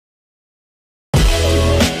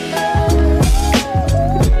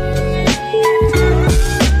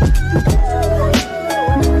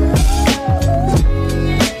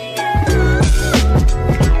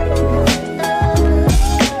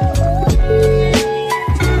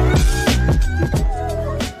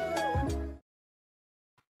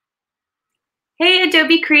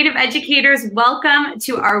Adobe Creative Educators. Welcome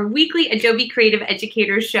to our weekly Adobe Creative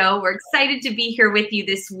Educators show. We're excited to be here with you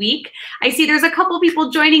this week. I see there's a couple people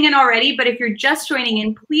joining in already, but if you're just joining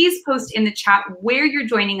in, please post in the chat where you're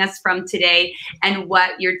joining us from today and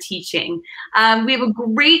what you're teaching. We have a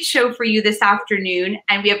great show for you this afternoon,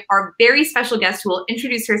 and we have our very special guest who will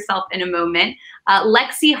introduce herself in a moment,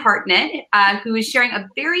 Lexi Hartnett, who is sharing a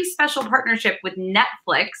very special partnership with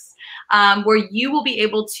Netflix, where you will be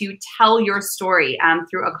able to tell your story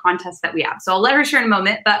through a contest that we have. So I'll let her share in a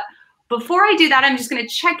moment, but before I do that, I'm just gonna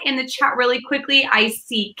check in the chat really quickly. I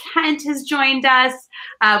see Kent has joined us.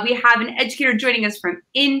 We have an educator joining us from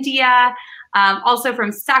India, also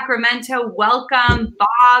from Sacramento. Welcome,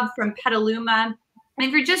 Bob from Petaluma. And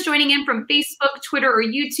if you're just joining in from Facebook, Twitter, or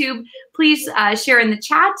YouTube, please share in the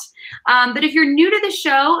chat. But if you're new to the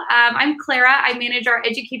show, I'm Clara. I manage our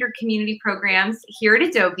educator community programs here at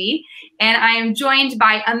Adobe. And I am joined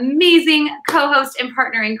by amazing co-host and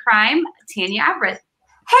partner in crime, Tanya Averett.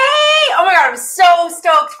 Hey! Oh my God, I'm so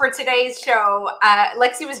stoked for today's show.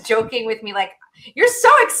 Lexi was joking with me like, you're so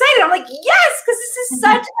excited. I'm like, yes, because this is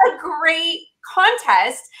such a great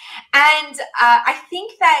contest. And I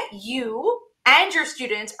think that you and your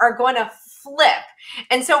students are going to flip.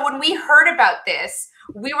 And so when we heard about this,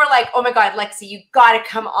 we were like, oh my God, Lexi, you got to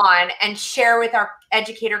come on and share with our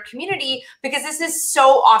educator community, because this is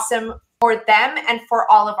so awesome for them and for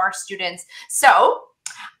all of our students. So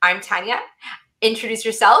I'm Tanya. Introduce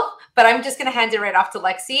yourself, but I'm just going to hand it right off to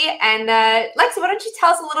Lexi. And Lexi, why don't you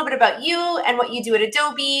tell us a little bit about you and what you do at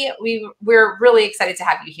Adobe? We're really excited to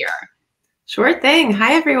have you here. Sure thing.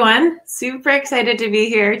 Hi, everyone. Super excited to be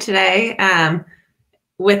here today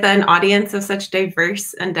with an audience of such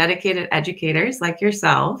diverse and dedicated educators like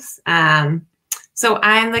yourselves. So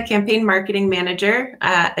I'm the campaign marketing manager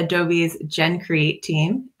at Adobe's Gen Create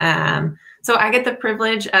team. So I get the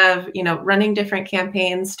privilege of, running different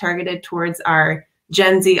campaigns targeted towards our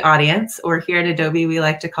Gen Z audience, or here at Adobe, we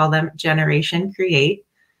like to call them Generation Create.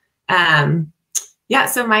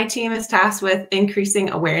 So my team is tasked with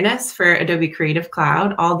increasing awareness for Adobe Creative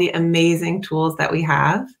Cloud, all the amazing tools that we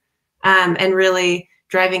have, and really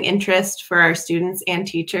driving interest for our students and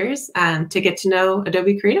teachers to get to know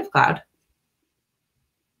Adobe Creative Cloud.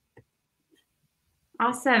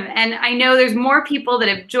 Awesome. And I know there's more people that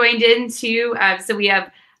have joined in too. So we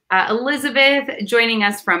have Elizabeth joining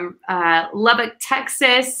us from Lubbock,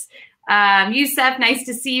 Texas. Youssef, nice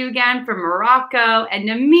to see you again from Morocco. And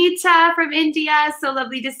Namita from India. So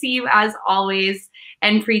lovely to see you as always.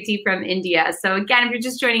 And Preeti from India. So again, if you're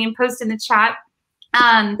just joining in, post in the chat.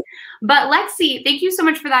 But Lexi, thank you so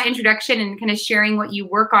much for that introduction and kind of sharing what you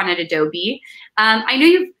work on at Adobe. I know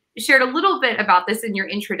you've shared a little bit about this in your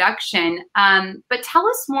introduction, but tell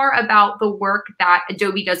us more about the work that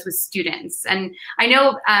Adobe does with students. And I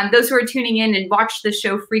know those who are tuning in and watch the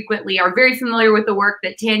show frequently are very familiar with the work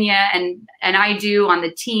that Tanya and I do on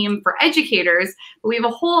the team for educators, but we have a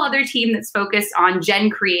whole other team that's focused on Gen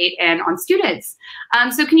Create and on students.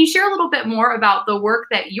 So can you share a little bit more about the work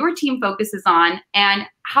that your team focuses on, and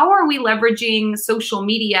how are we leveraging social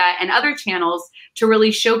media and other channels to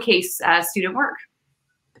really showcase student work?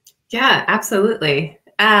 Yeah, absolutely.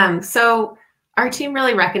 So our team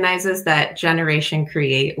really recognizes that Generation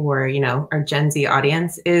Create, or, our Gen Z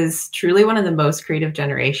audience, is truly one of the most creative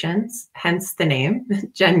generations, hence the name,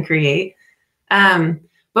 Gen Create.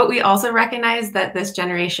 But we also recognize that this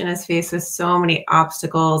generation is faced with so many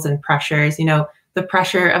obstacles and pressures, the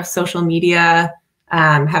pressure of social media,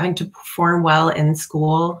 having to perform well in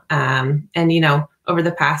school, and, over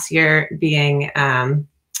the past year being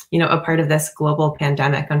a part of this global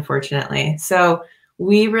pandemic, unfortunately. So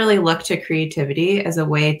we really look to creativity as a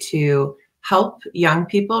way to help young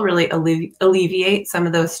people really alleviate some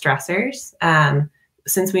of those stressors,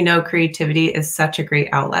 since we know creativity is such a great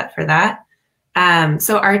outlet for that.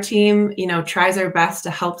 So our team, tries our best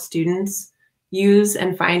to help students use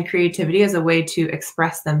and find creativity as a way to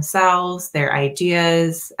express themselves, their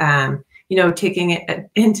ideas, taking it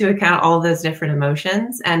into account all those different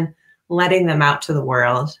emotions and letting them out to the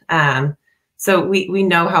world. So we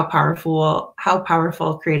know how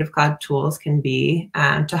powerful Creative Cloud tools can be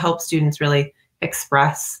to help students really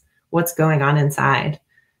express what's going on inside.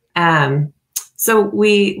 So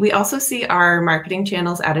we also see our marketing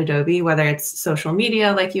channels at Adobe, whether it's social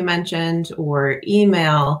media, like you mentioned, or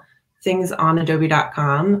email, things on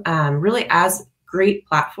adobe.com, really as great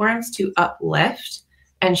platforms to uplift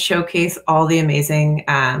and showcase all the amazing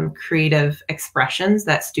creative expressions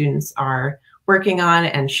that students are working on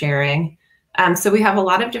and sharing. So we have a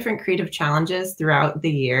lot of different creative challenges throughout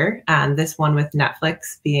the year, this one with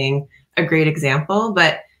Netflix being a great example,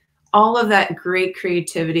 but all of that great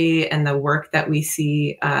creativity and the work that we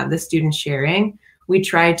see the students sharing, we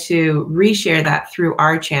try to reshare that through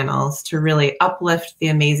our channels to really uplift the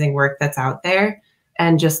amazing work that's out there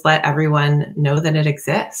and just let everyone know that it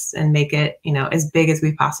exists and make it, you know, as big as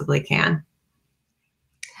we possibly can.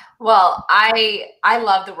 Well, I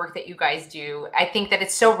love the work that you guys do. I think that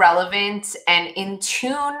it's so relevant and in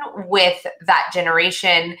tune with that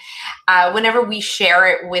generation. Whenever we share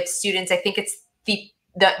it with students, I think it's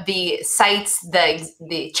the sites,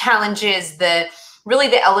 the challenges, really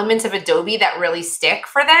the elements of Adobe that really stick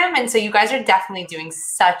for them. And so you guys are definitely doing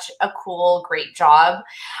such a cool, great job.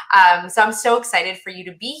 So I'm so excited for you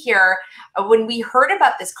to be here. When we heard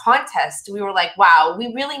about this contest, we were like, wow,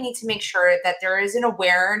 we really need to make sure that there is an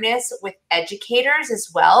awareness with educators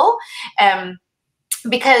as well.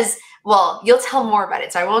 Because, well, you'll tell more about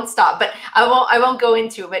it, so I won't stop, but I won't go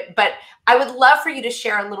into it. But I would love for you to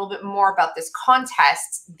share a little bit more about this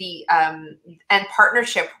contest, and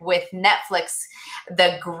partnership with Netflix,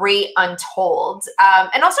 the Great Untold,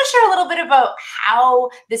 and also share a little bit about how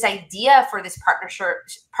this idea for this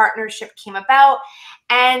partnership came about,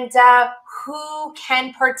 and who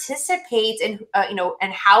can participate, and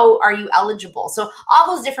and how are you eligible? So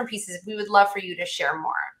all those different pieces, we would love for you to share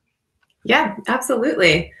more. Yeah,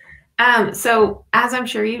 absolutely. So as I'm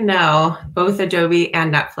sure you know, both Adobe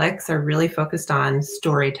and Netflix are really focused on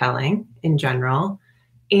storytelling in general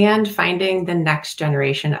and finding the next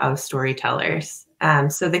generation of storytellers.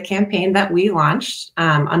 So the campaign that we launched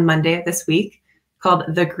on Monday of this week, called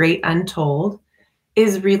The Great Untold,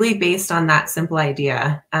 is really based on that simple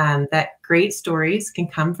idea that great stories can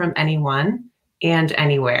come from anyone and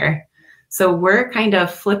anywhere. So we're kind of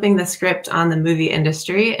flipping the script on the movie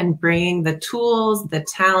industry and bringing the tools, the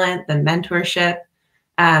talent, the mentorship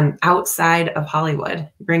outside of Hollywood,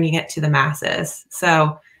 bringing it to the masses.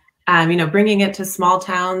 So, bringing it to small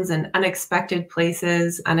towns and unexpected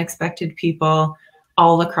places, unexpected people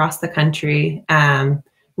all across the country,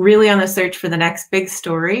 really on the search for the next big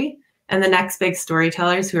story and the next big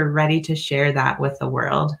storytellers who are ready to share that with the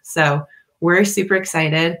world. So we're super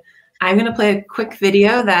excited. I'm going to play a quick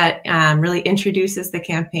video that really introduces the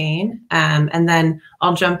campaign, and then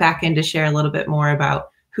I'll jump back in to share a little bit more about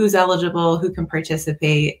who's eligible, who can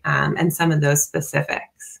participate, and some of those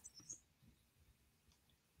specifics.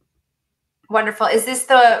 Wonderful. Is this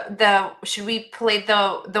should we play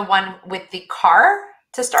the one with the car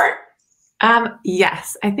to start?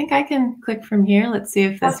 Yes, I think I can click from here. Let's see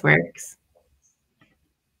if this works.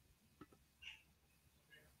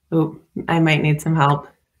 Oh, I might need some help.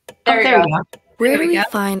 There we go. Where do we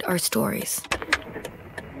find our stories?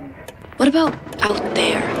 What about out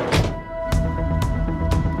there?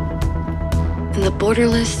 In the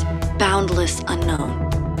borderless, boundless unknown.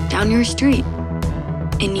 Down your street.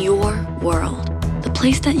 In your world. The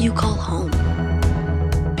place that you call home.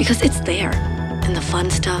 Because it's there. In the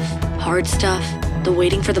fun stuff, hard stuff, the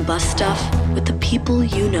waiting for the bus stuff, with the people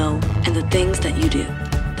you know and the things that you do.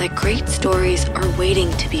 That great stories are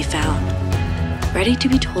waiting to be found. Ready to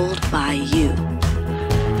be told by you.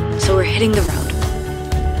 So we're hitting the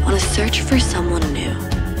road on a search for someone new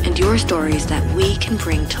and your stories that we can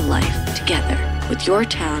bring to life together with your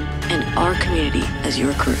town and our community as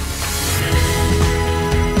your crew.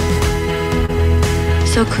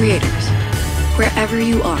 So creators, wherever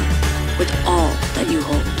you are, with all that you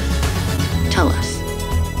hold, tell us,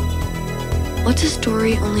 what's a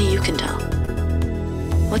story only you can tell?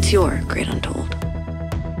 What's your Great Untold?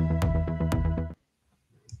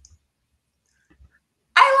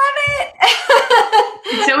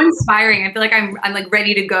 It's so inspiring. I feel like I'm like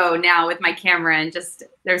ready to go now with my camera, and just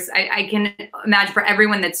I can imagine for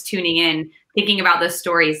everyone that's tuning in, thinking about the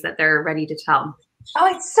stories that they're ready to tell.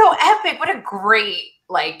 Oh, it's so epic. What a great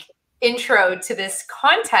intro to this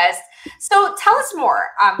contest. So tell us more.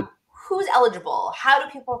 Who's eligible? How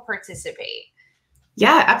do people participate?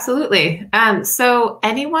 Yeah, absolutely. So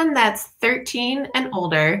anyone that's 13 and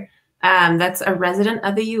older, that's a resident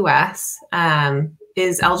of the US,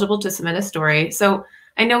 is eligible to submit a story. So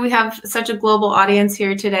I know we have such a global audience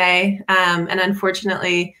here today, and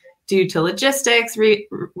unfortunately, due to logistics,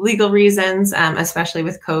 legal reasons, especially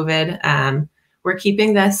with COVID, we're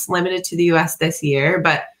keeping this limited to the US this year,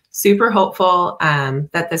 but super hopeful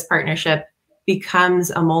that this partnership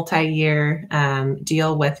becomes a multi-year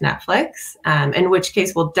deal with Netflix, in which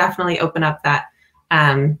case we'll definitely open up that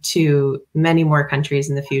to many more countries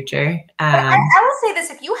in the future. I will say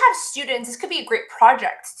this, if you have students, this could be a great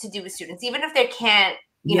project to do with students, even if they can't,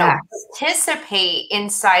 participate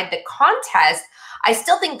inside the contest. I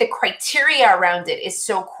still think the criteria around it is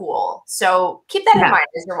so cool. So keep that in mind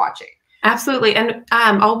as you're watching. Absolutely. And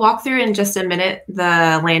I'll walk through in just a minute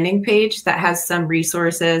the landing page that has some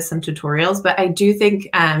resources, some tutorials. But I do think,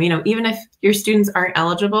 you know, even if your students aren't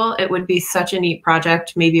eligible, it would be such a neat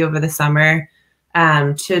project maybe over the summer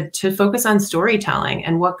to focus on storytelling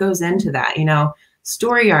and what goes into that, you know,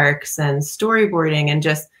 story arcs and storyboarding and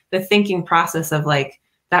just the thinking process of like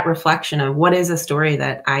that reflection of what is a story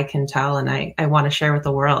that I can tell and I want to share with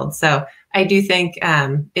the world. So I do think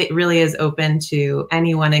it really is open to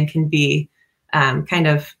anyone and can be kind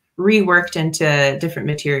of reworked into different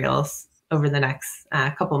materials over the next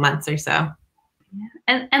couple months or so.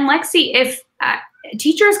 And Lexi, if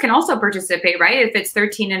teachers can also participate, right? If it's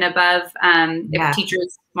 13 and above, if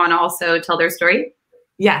teachers want to also tell their story.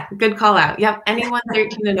 Yeah, good call out. Yep, anyone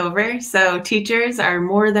 13 and over. So teachers are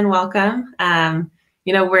more than welcome.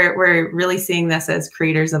 You know, we're really seeing this as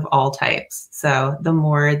creators of all types. So the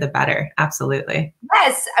more, the better. Absolutely.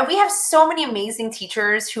 Yes, we have so many amazing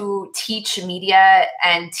teachers who teach media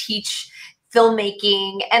and teach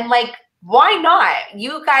filmmaking, and like, why not?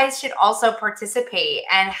 You guys should also participate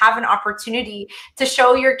and have an opportunity to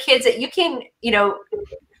show your kids that you can, you know,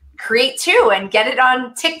 create too and get it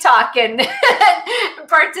on TikTok and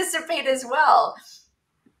participate as well.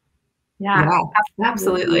 Yeah,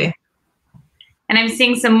 absolutely. And I'm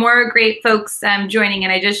seeing some more great folks joining.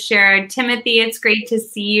 And I just shared Timothy. It's great to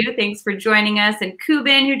see you. Thanks for joining us. And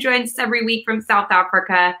Kubin, who joins us every week from South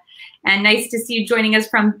Africa. And nice to see you joining us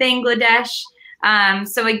from Bangladesh.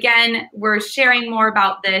 So again, we're sharing more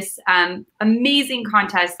about this amazing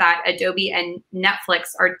contest that Adobe and Netflix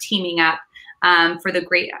are teaming up for the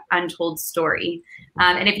Great Untold story.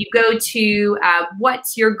 And if you go to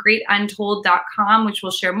whatsyourgreatuntold.com, which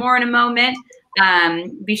we'll share more in a moment,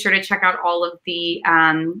 be sure to check out all of the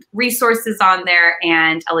resources on there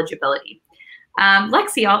and eligibility.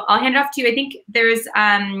 Lexi, I'll hand it off to you. I think there's,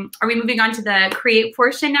 are we moving on to the create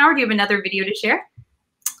portion now, or do you have another video to share?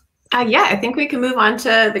 Yeah, I think we can move on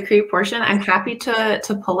to the create portion. I'm happy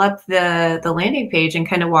to pull up the landing page and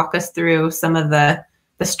kind of walk us through some of the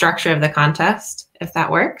structure of the contest, if that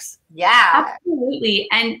works. Yeah, absolutely.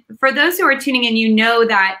 And for those who are tuning in, you know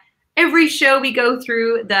that every show we go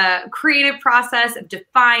through the creative process of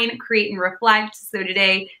define, create, and reflect. So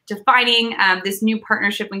today, defining this new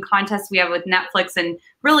partnership and contest we have with Netflix and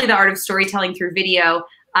really the art of storytelling through video.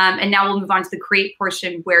 And now we'll move on to the create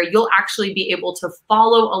portion where you'll actually be able to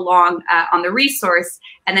follow along on the resource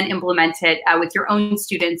and then implement it with your own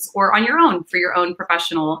students or on your own for your own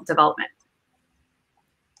professional development.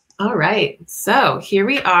 All right, so here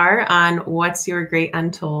we are on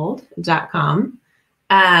whatsyourgreatuntold.com.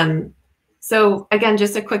 So again,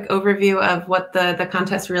 just a quick overview of what the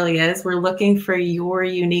contest really is. We're looking for your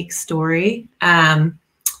unique story.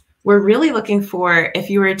 We're really looking for,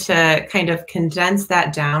 if you were to kind of condense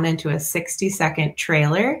that down into a 60-second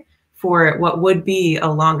trailer for what would be a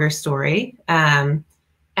longer story. And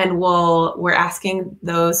we're asking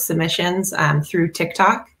those submissions through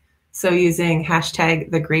TikTok. So using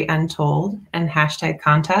hashtag #TheGreatUntold and hashtag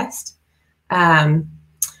contest. And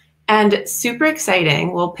super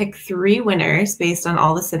exciting, we'll pick 3 winners based on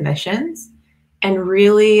all the submissions and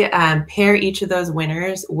really pair each of those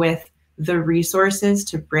winners with the resources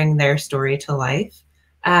to bring their story to life.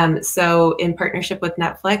 So in partnership with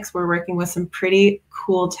Netflix, we're working with some pretty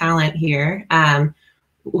cool talent here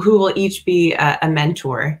who will each be a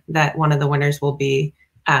mentor that one of the winners will be,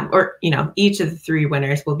 or you know, each of the 3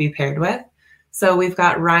 winners will be paired with. So we've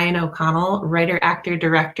got Ryan O'Connell, writer, actor,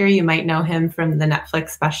 director. You might know him from the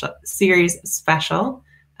Netflix series Special,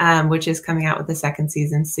 which is coming out with the 2nd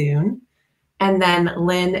season soon. And then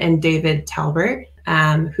Lynn and David Talbert,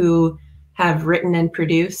 who have written and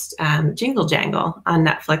produced Jingle Jangle on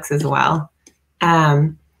Netflix as well.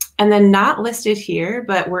 And then not listed here,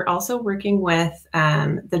 but we're also working with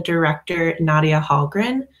the director Nadia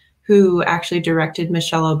Hallgren, who actually directed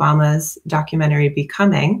Michelle Obama's documentary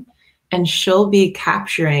Becoming. And she'll be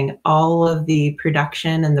capturing all of the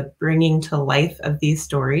production and the bringing to life of these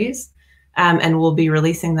stories. And we'll be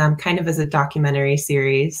releasing them kind of as a documentary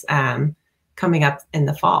series coming up in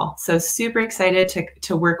the fall. So super excited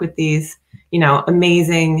to work with these, you know,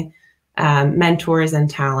 amazing mentors and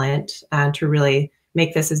talent to really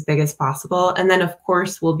make this as big as possible. And then of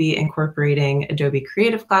course, we'll be incorporating Adobe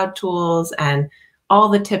Creative Cloud tools and all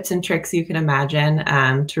the tips and tricks you can imagine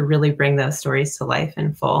to really bring those stories to life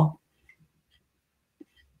in full.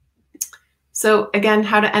 So again,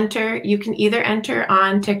 how to enter, you can either enter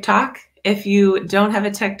on TikTok. If you don't have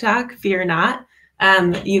a TikTok, fear not.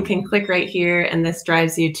 You can click right here and this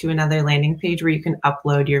drives you to another landing page where you can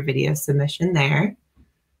upload your video submission there.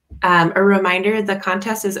 A reminder, the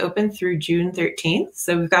contest is open through June 13th.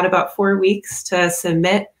 So we've got about 4 weeks to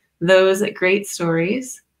submit those great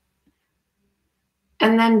stories.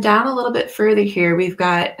 And then down a little bit further here, we've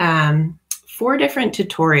got 4 different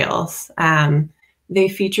tutorials. They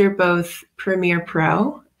feature both Premiere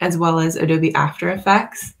Pro as well as Adobe After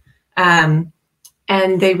Effects. And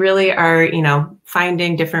they really are,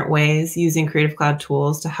 finding different ways using Creative Cloud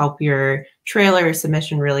tools to help your trailer or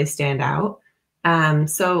submission really stand out.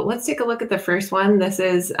 So let's take a look at the first one. This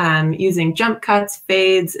is using jump cuts,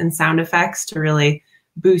 fades, and sound effects to really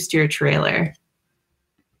boost your trailer.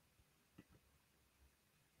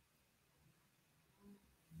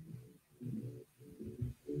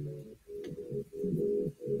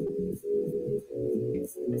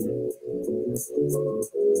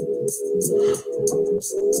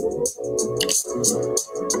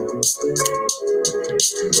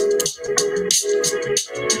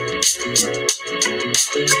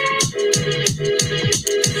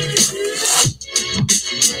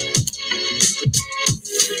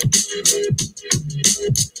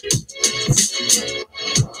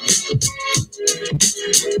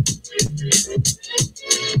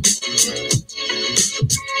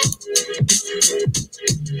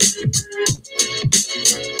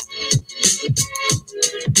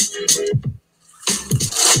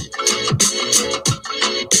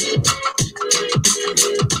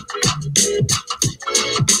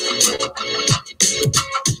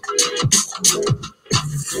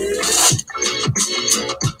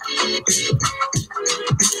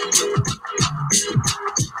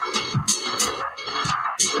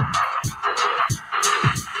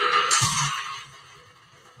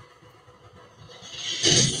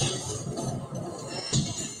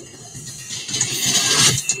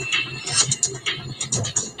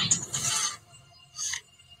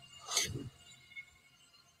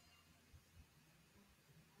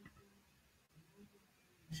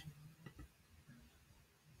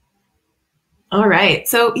 All right.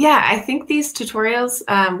 So yeah, I think these tutorials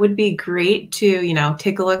would be great to,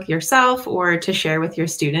 take a look yourself or to share with your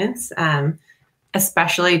students,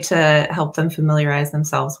 especially to help them familiarize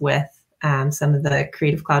themselves with some of the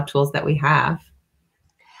Creative Cloud tools that we have.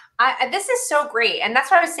 This is so great. And that's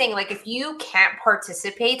what I was saying. Like, if you can't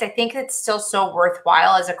participate, I think it's still so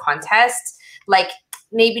worthwhile as a contest. Like,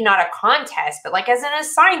 maybe not a contest, but like as an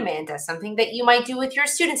assignment, as something that you might do with your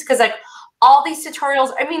students. Because like all these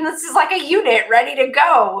tutorials, I mean, this is like a unit ready to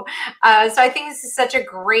go. So I think this is such a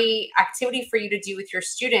great activity for you to do with your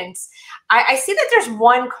students. I see that there's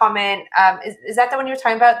one comment. Is that the one you were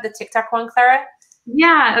talking about, the TikTok one, Clara?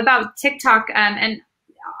 Yeah, about TikTok. And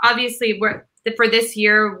obviously for this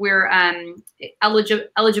year, we're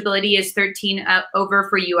eligibility is 13 over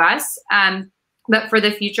for US. But for the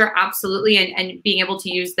future, absolutely, and being able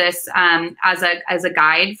to use this as a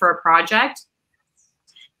guide for a project.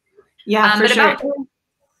 Yeah, for but sure. About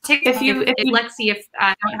TikTok, if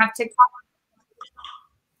I don't have TikTok.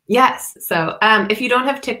 Yes. So if you don't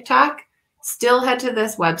have TikTok, still head to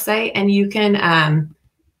this website and you can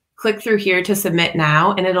click through here to submit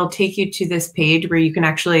now, and it'll take you to this page where you can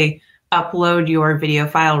actually upload your video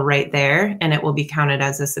file right there, and it will be counted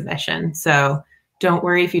as a submission. So don't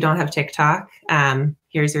worry if you don't have TikTok.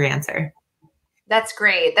 Here's your answer. That's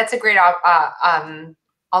great. That's a great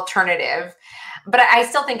alternative. But I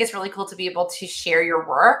still think it's really cool to be able to share your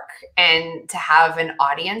work and to have an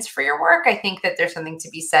audience for your work. I think that there's something to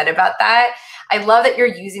be said about that. I love that you're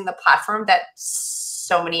using the platform that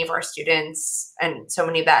so many of our students and so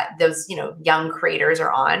many of those young creators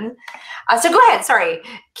are on. So go ahead. Sorry,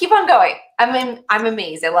 keep on going. I'm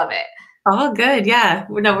amazed. I love it. All good. Yeah.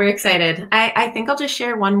 No, we're excited. I think I'll just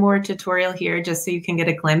share one more tutorial here just so you can get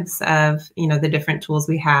a glimpse of, the different tools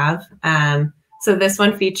we have. So this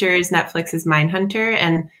one features Netflix's Mindhunter,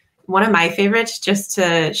 and one of my favorites just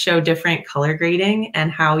to show different color grading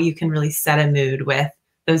and how you can really set a mood with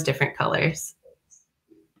those different colors.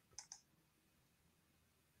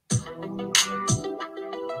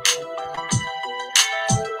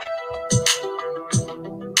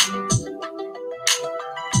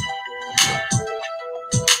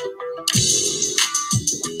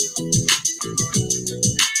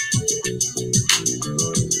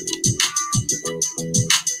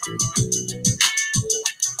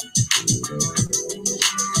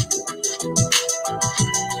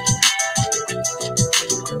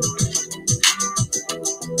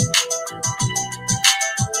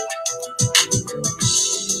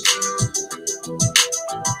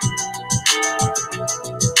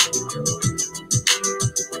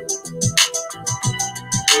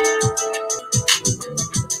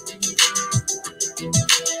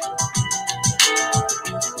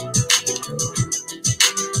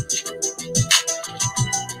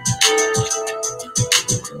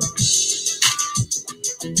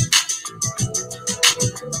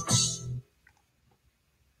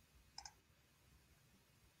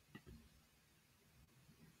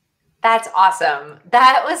 That's awesome.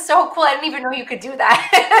 That was so cool. I didn't even know you could do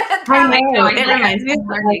that. I know. It reminds me of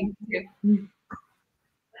learning.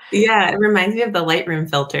 Yeah, it reminds me of the Lightroom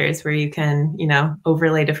filters where you can, you know,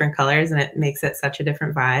 overlay different colors and it makes it such a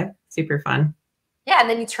different vibe. Super fun. Yeah, and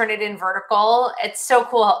then you turn it in vertical. It's so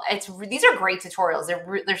cool. These are great tutorials.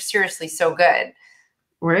 They're seriously so good.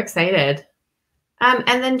 We're excited.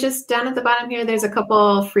 And then just down at the bottom here, there's a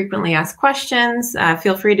couple frequently asked questions.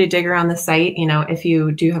 Feel free to dig around the site, you know, if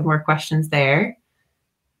you do have more questions there.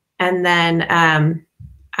 And then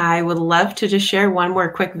I would love to just share one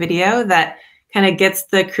more quick video that kind of gets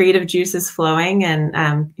the creative juices flowing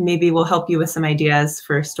and maybe will help you with some ideas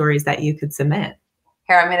for stories that you could submit.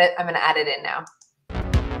 Here, I'm gonna add it in now.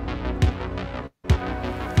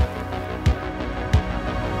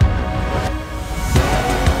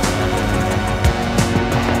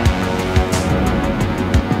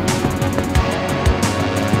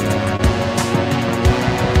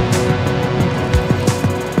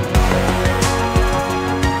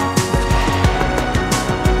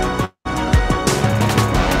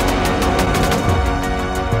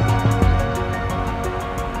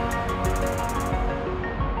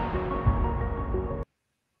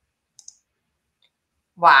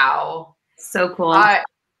 Wow. So cool.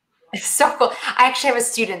 So cool. I actually have a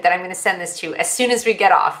student that I'm going to send this to as soon as we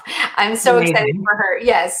get off. I'm so excited for her.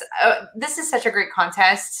 Yes. This is such a great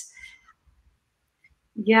contest.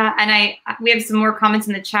 Yeah. And we have some more comments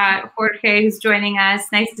in the chat. Jorge, who's joining us.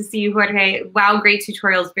 Nice to see you, Jorge. Wow. Great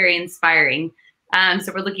tutorials. Very inspiring.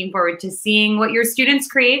 So we're looking forward to seeing what your students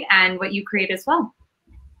create and what you create as well.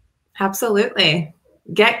 Absolutely.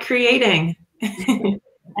 Get creating.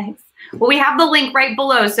 Nice. Well, we have the link right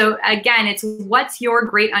below. So again, it's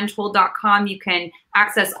whatsyourgreatuntold.com. You can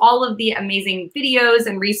access all of the amazing videos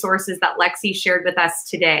and resources that Lexi shared with us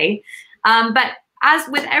today. But as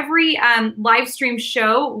with every live stream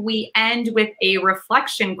show, we end with a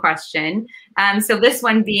reflection question. So this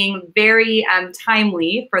one being very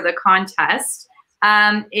timely for the contest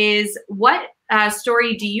is what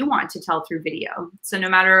story do you want to tell through video? So no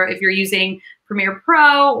matter if you're using Premiere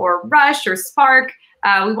Pro or Rush or Spark,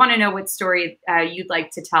 we want to know what story you'd like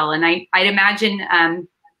to tell. And I'd imagine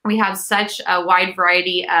we have such a wide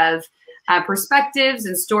variety of perspectives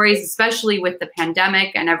and stories, especially with the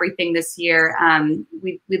pandemic and everything this year.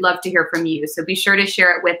 We'd love to hear from you. So be sure to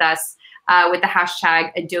share it with us with the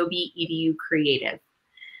hashtag Adobe EDU Creative.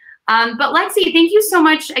 But Lexi, thank you so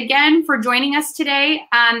much again for joining us today.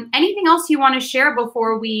 Anything else you want to share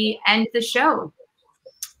before we end the show?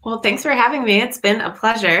 Well, thanks for having me. It's been a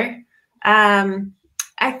pleasure.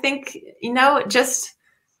 I think, you know, just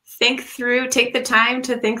take the time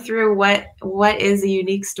to think through what is a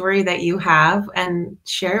unique story that you have and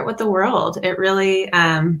share it with the world. It really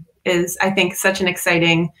is, I think, such an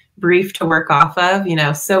exciting brief to work off of, you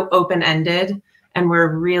know, so open-ended. And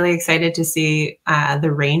we're really excited to see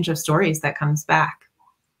the range of stories that comes back.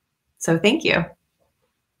 So thank you.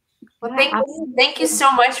 Well, thank you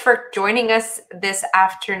so much for joining us this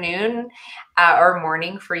afternoon or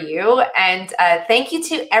morning for you. And thank you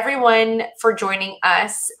to everyone for joining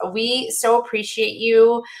us. We so appreciate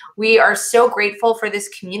you. We are so grateful for this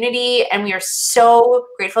community, and we are so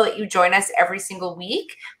grateful that you join us every single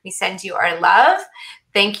week. We send you our love.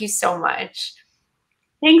 Thank you so much.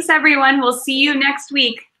 Thanks, everyone. We'll see you next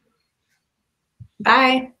week.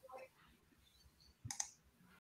 Bye.